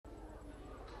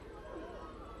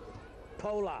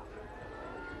Paula.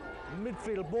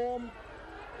 Midfield bomb.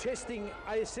 Testing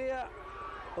Aisea.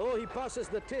 Oh, he passes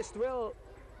the test well.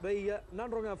 The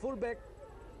NadrOvNadrNorth fullback.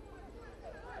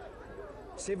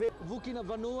 Vukina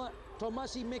Vanua.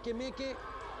 Tomasi Meke.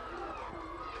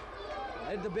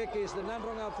 At the back is the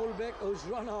NadrOvNadrNorth fullback who's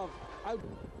run off out.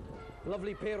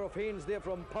 Lovely pair of hands there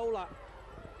from Paula.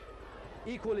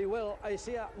 Equally well,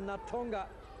 Aisea Natoga.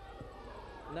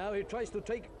 Now he tries to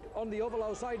take on the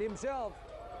Overlau side himself.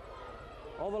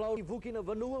 Overlau, Vukina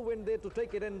Vanua went there to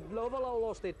take it and Overlau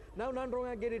lost it. Now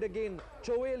NadrOvNadrNorth get it again.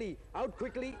 Choeli out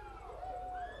quickly.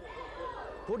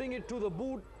 Putting it to the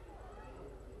boot.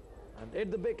 And at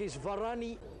the back is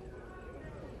Varani.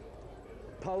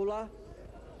 Paula.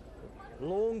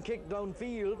 Long kick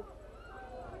downfield.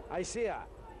 Aisea.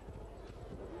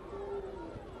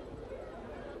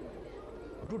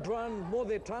 Gudran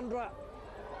Mode Tandra.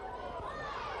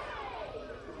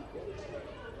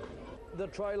 The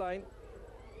try line.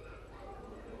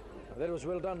 That was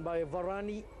well done by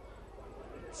Varani.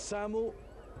 Samu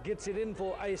gets it in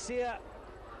for Aisea.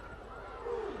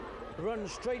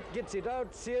 Runs straight, gets it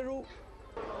out. Seru.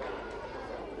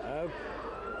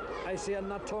 Aisea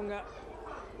Natoga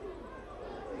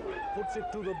puts it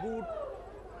to the boot.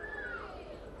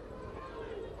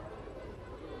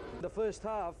 The first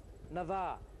half,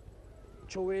 Nada,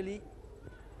 Choeli,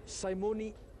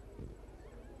 Simoni.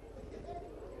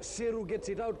 Seru gets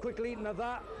it out quickly.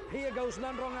 Nada. Here goes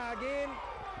NadrOvNadrNorth again.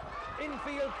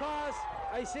 Infield pass.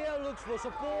 Aisea looks for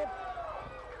support.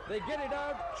 They get it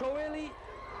out. Choeli,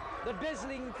 the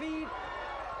dazzling feed.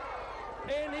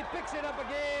 And he picks it up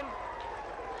again.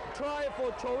 Try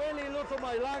for Choeli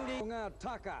Lutumailangi.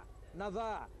 Taka.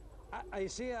 Nada.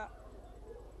 Aisea.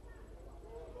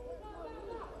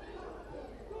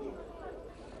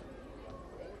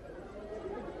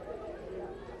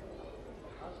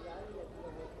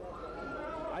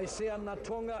 Aisea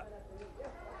Natoga,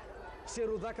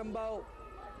 Seru Dakambao.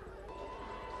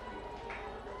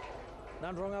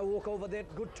 NadrOvNadrNorth walk over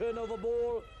that, good turnover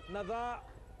ball. Nada,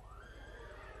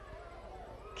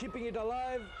 keeping it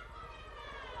alive.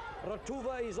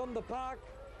 Ratuva is on the park,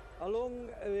 along,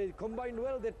 combined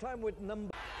well that time with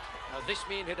number. Now this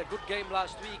man had a good game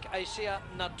last week. Aisea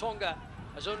Natoga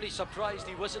was only surprised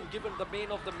he wasn't given the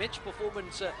man of the match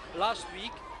performance last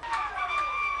week.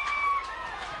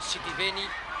 Sitiveni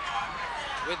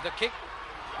with the kick.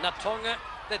 Natoga,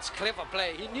 that's clever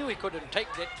play. He knew he couldn't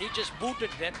take that. He just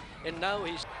booted that, and now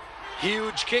he's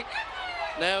huge kick.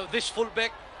 Now this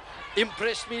fullback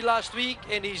impressed me last week,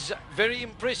 and he's very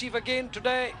impressive again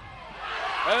today.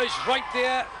 Oh, he's right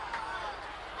there.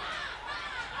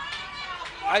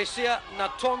 Aisea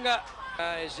Natoga,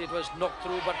 as it was knocked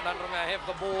through, but NadrOvNadrNorth have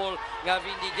the ball.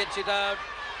 Ngavindi gets it out.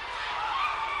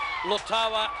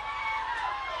 Lotawa.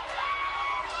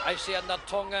 Aisea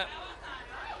Natoga.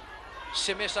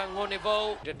 Semesa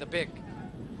Ngonevo at the back.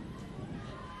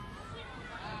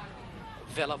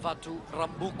 Velavatu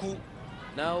Rambuku.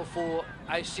 Now for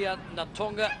Aisea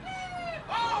Natoga.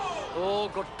 Oh,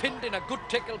 got pinned in a good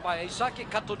tackle by Isaki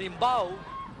Katonimbao.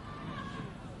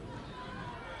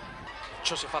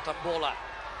 Josefata Bola.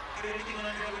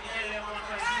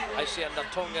 Aisea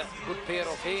Natoga, good pair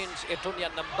of hands. Etonia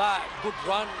Namba, good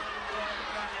run.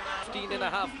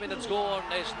 15.5 minutes gone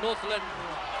as Northland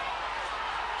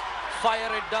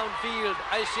fire it downfield.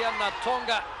 Aisea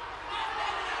Natoga.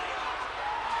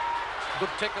 Good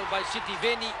tackle by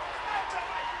Sitiveni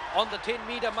on the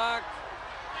 10-meter mark.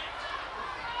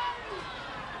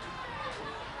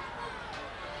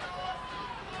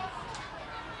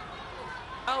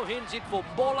 Now hands it for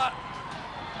Bola.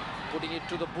 Putting it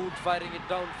to the boot, firing it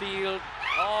downfield.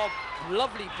 Oh,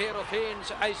 lovely pair of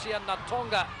hands, Aisea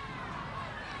Natoga.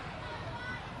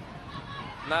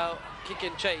 Now kick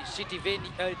and chase, Sitiveni,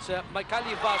 it's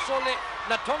Maikali Vasole.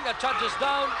 Natoga charges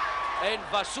down, and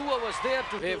Vasua was there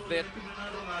to have that.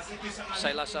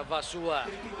 Sailasa Vasua.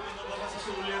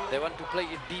 They want to play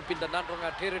it deep in the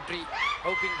NadrOvNadrNorth territory,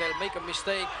 hoping they'll make a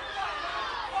mistake.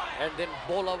 And then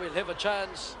Bola will have a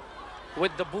chance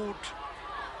with the boot.